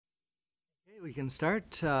We can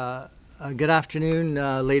start. Good afternoon,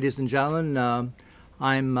 ladies and gentlemen.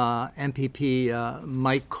 I'm MPP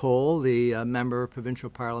Mike Colle, the Member of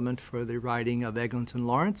Provincial Parliament for the riding of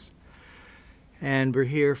Eglington-Lawrence. And we're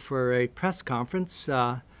here for a press conference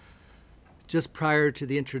just prior to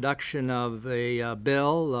the introduction of a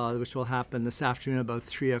bill, which will happen this afternoon about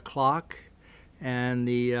 3 o'clock. And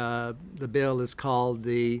the bill is called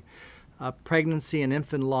the Pregnancy and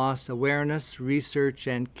Infant Loss Awareness, Research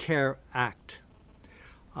and Care Act.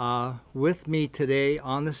 With me today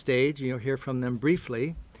on the stage, you'll hear from them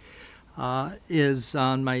briefly, is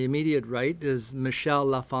on my immediate right is Michelle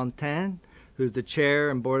Lafontaine, who's the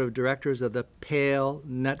Chair and Board of Directors of the PALE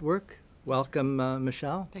Network. Welcome,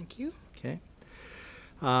 Michelle. Thank you. Okay.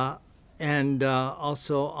 And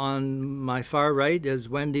also on my far right is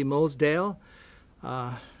Wendy Mosdale,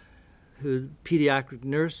 who's pediatric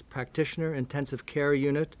nurse practitioner, intensive care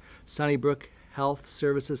unit, Sunnybrook Health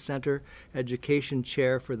Services Center, education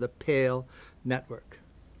chair for the PALE Network.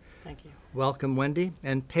 Thank you. Welcome, Wendy.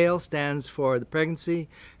 And PALE stands for the Pregnancy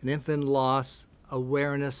and Infant Loss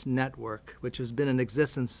Awareness Network, which has been in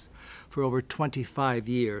existence for over 25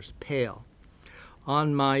 years, PALE.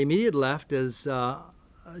 On my immediate left is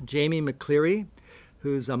Jamie McCleary,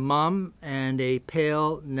 who's a mom and a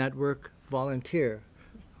PALE Network volunteer.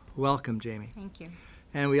 Welcome, Jamie. Thank you.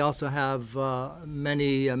 And we also have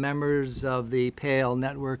many members of the PALE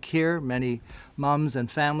Network here, many moms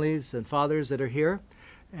and families and fathers that are here.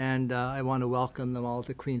 And I want to welcome them all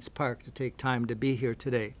to Queen's Park to take time to be here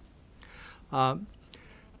today. The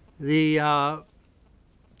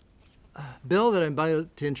bill that I'm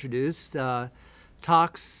about to introduce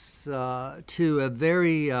talks to a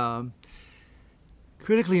very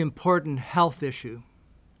critically important health issue.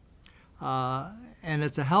 And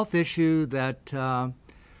it's a health issue that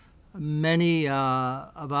many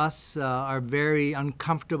of us are very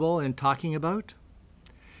uncomfortable in talking about.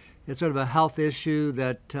 It's sort of a health issue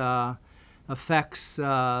that affects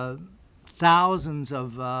thousands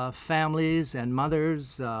of families and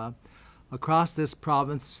mothers across this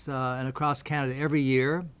province and across Canada every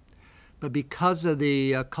year. But because of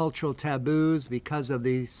the cultural taboos, because of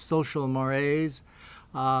the social mores,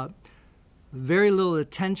 very little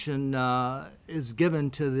attention is given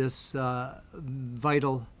to this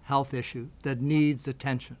vital health issue that needs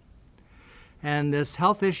attention. And this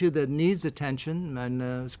health issue that needs attention and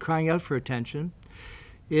is crying out for attention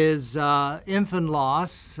is infant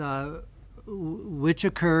loss, which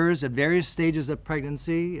occurs at various stages of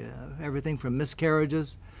pregnancy, everything from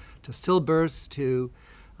miscarriages to stillbirths to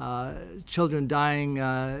children dying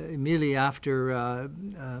immediately after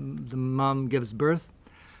the mom gives birth.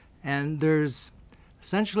 And there's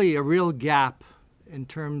essentially a real gap in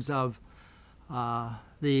terms of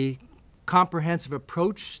the comprehensive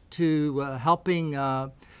approach to helping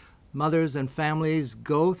mothers and families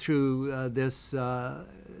go through this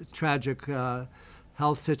tragic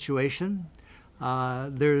health situation.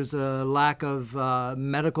 There's a lack of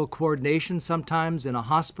medical coordination sometimes in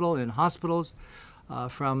hospitals,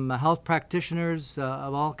 from health practitioners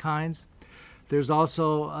of all kinds. There's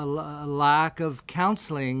also a lack of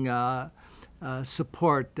counseling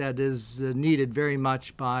support that is needed very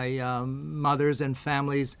much by mothers and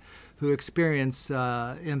families who experience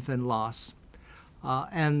infant loss.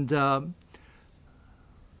 And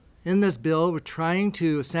in this bill, we're trying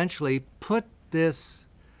to essentially put this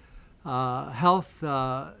health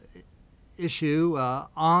issue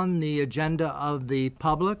on the agenda of the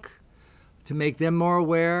public to make them more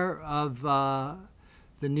aware of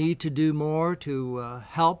the need to do more to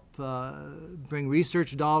help bring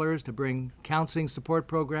research dollars, to bring counseling support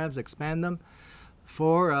programs, expand them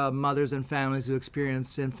for mothers and families who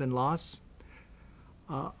experience infant loss.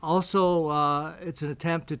 Also, it's an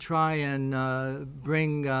attempt to try and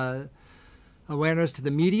bring awareness to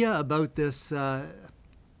the media about this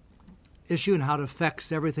issue and how it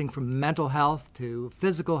affects everything from mental health to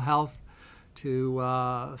physical health to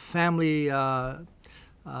family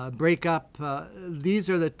breakup.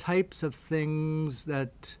 These are the types of things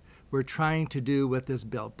that we're trying to do with this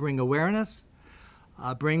bill. Bring awareness,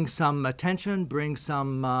 bring some attention, bring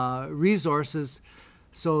some resources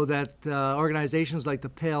so that organizations like the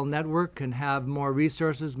PALE Network can have more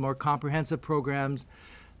resources, more comprehensive programs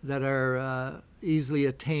that are easily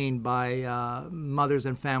attained by mothers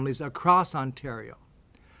and families across Ontario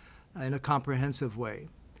in a comprehensive way.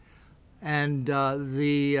 And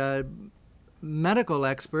the medical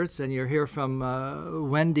experts, and you'll hear from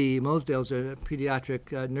Wendy Mosdale, who's a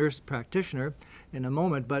pediatric nurse practitioner in a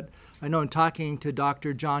moment, but I know in talking to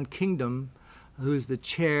Dr. John Kingdom, who's the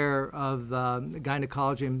chair of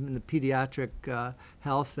gynecology and the pediatric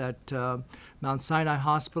health at Mount Sinai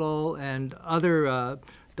Hospital, and other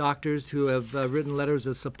doctors who have written letters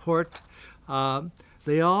of support.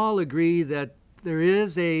 They all agree that there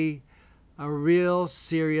is a real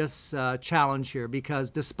serious challenge here, because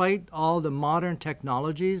despite all the modern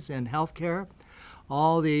technologies in healthcare,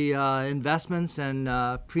 all the investments in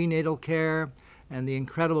prenatal care, and the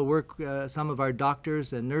incredible work some of our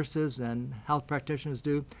doctors and nurses and health practitioners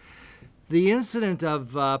do, the incident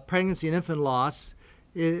of pregnancy and infant loss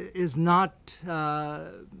is not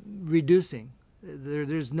reducing.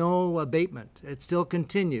 There's no abatement. It still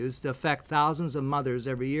continues to affect thousands of mothers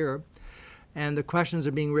every year. And the questions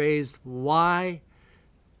are being raised: why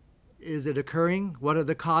is it occurring? What are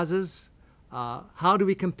the causes? How do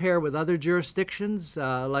we compare with other jurisdictions,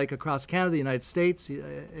 like across Canada, the United States,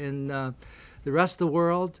 in the rest of the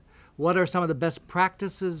world? What are some of the best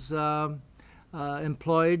practices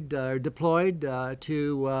employed or deployed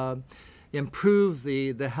to improve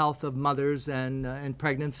the health of mothers and in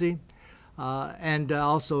pregnancy, and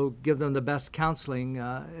also give them the best counseling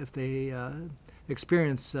if they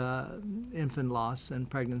experience infant loss and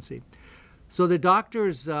pregnancy? So the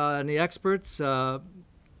doctors and the experts and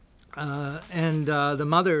the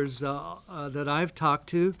mothers that I've talked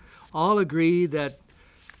to all agree that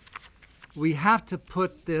we have to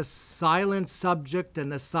put this silent subject and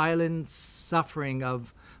the silent suffering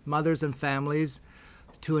of mothers and families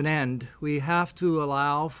to an end. We have to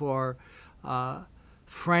allow for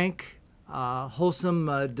frank,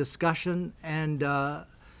 wholesome discussion and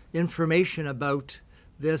information about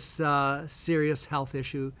this serious health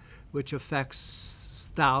issue, which affects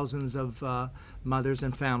thousands of mothers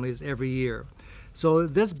and families every year. So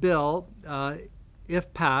this bill,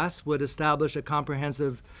 if passed, would establish a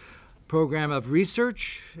comprehensive program of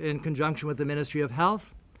research in conjunction with the Ministry of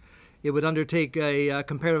Health. It would undertake a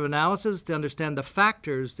comparative analysis to understand the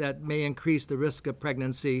factors that may increase the risk of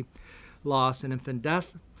pregnancy loss and infant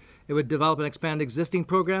death. It would develop and expand existing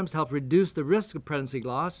programs to help reduce the risk of pregnancy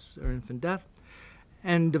loss or infant death,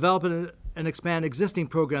 and develop and expand existing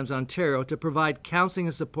programs in Ontario to provide counseling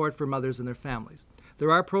and support for mothers and their families.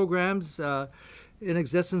 There are programs in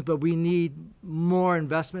existence, but we need more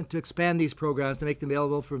investment to expand these programs to make them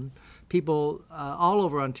available from people all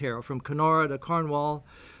over Ontario, from Kenora to Cornwall,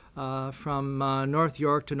 from North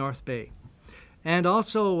York to North Bay. And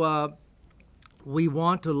also, we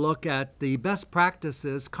want to look at the best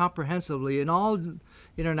practices comprehensively in all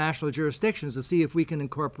international jurisdictions to see if we can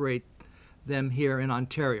incorporate them here in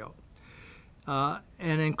Ontario. And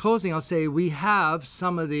in closing, I'll say we have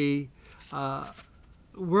some of the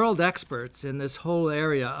world experts in this whole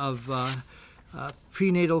area of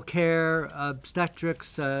prenatal care,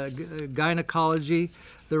 obstetrics, gynecology.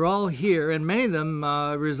 They're all here, and many of them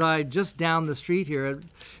reside just down the street here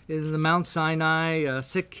in the Mount Sinai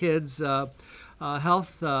Sick Kids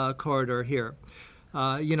Health Corridor here.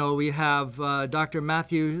 We have Dr.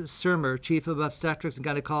 Matthew Surmer, Chief of Obstetrics and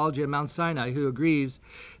Gynecology at Mount Sinai, who agrees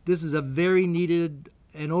this is a very needed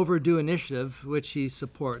and overdue initiative, which he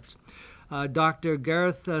supports. Dr.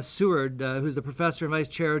 Gareth Seward, who's the Professor and Vice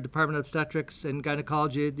Chair of Department of Obstetrics and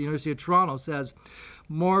Gynecology at the University of Toronto, says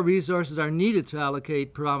more resources are needed to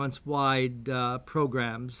allocate province-wide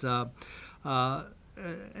programs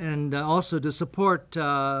and also to support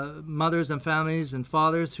mothers and families and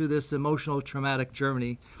fathers through this emotional traumatic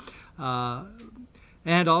journey.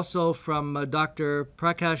 And also from Dr.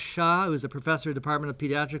 Prakash Shah, who is a professor at the Department of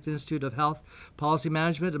Pediatrics Institute of Health Policy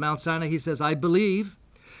Management at Mount Sinai. He says, I believe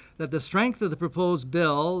that the strength of the proposed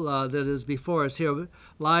bill that is before us here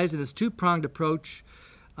lies in its two-pronged approach,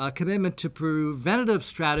 commitment to preventative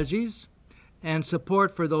strategies and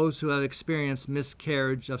support for those who have experienced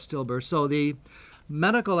miscarriage of stillbirth. So the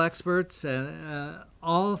medical experts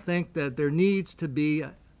all think that there needs to be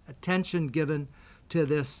attention given to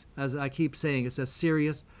this. As I keep saying, it's a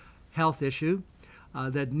serious health issue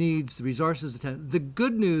that needs resources. The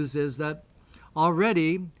good news is that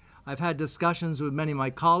already I've had discussions with many of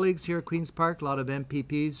my colleagues here at Queen's Park, a lot of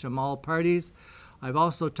MPPs from all parties. I've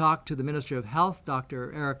also talked to the Ministry of Health,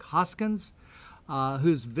 Dr. Eric Hoskins,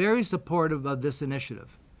 who's very supportive of this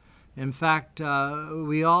initiative. In fact,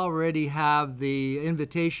 we already have the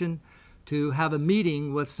invitation to have a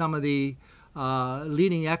meeting with some of the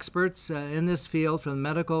leading experts in this field from the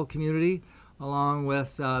medical community, along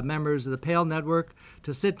with members of the PALE Network,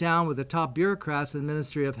 to sit down with the top bureaucrats in the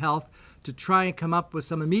Ministry of Health to try and come up with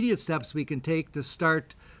some immediate steps we can take to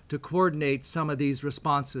start to coordinate some of these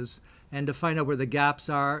responses and to find out where the gaps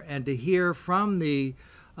are and to hear from the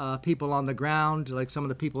people on the ground, like some of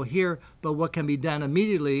the people here, but what can be done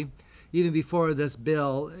immediately even before this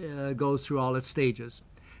bill goes through all its stages.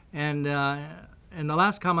 And the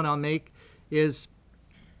last comment I'll make is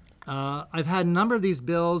I've had a number of these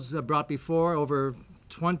bills brought before, over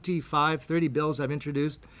 25, 30 bills I've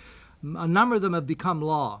introduced. A number of them have become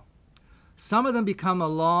law. Some of them become a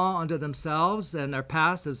law unto themselves and are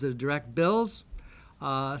passed as direct bills.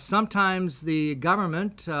 Sometimes the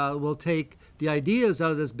government will take the ideas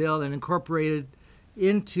out of this bill and incorporate it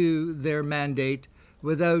into their mandate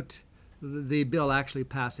without the bill actually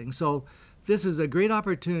passing. So this is a great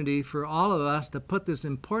opportunity for all of us to put this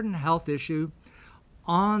important health issue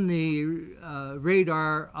on the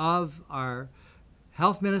radar of our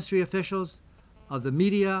health ministry officials, of the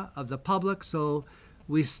media, of the public, so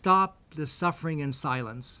we stop the suffering in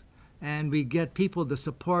silence and we get people the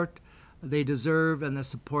support they deserve and the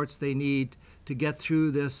supports they need to get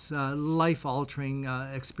through this life-altering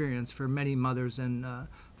experience for many mothers and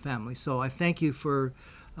families. So I thank you for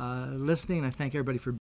listening, and I thank everybody for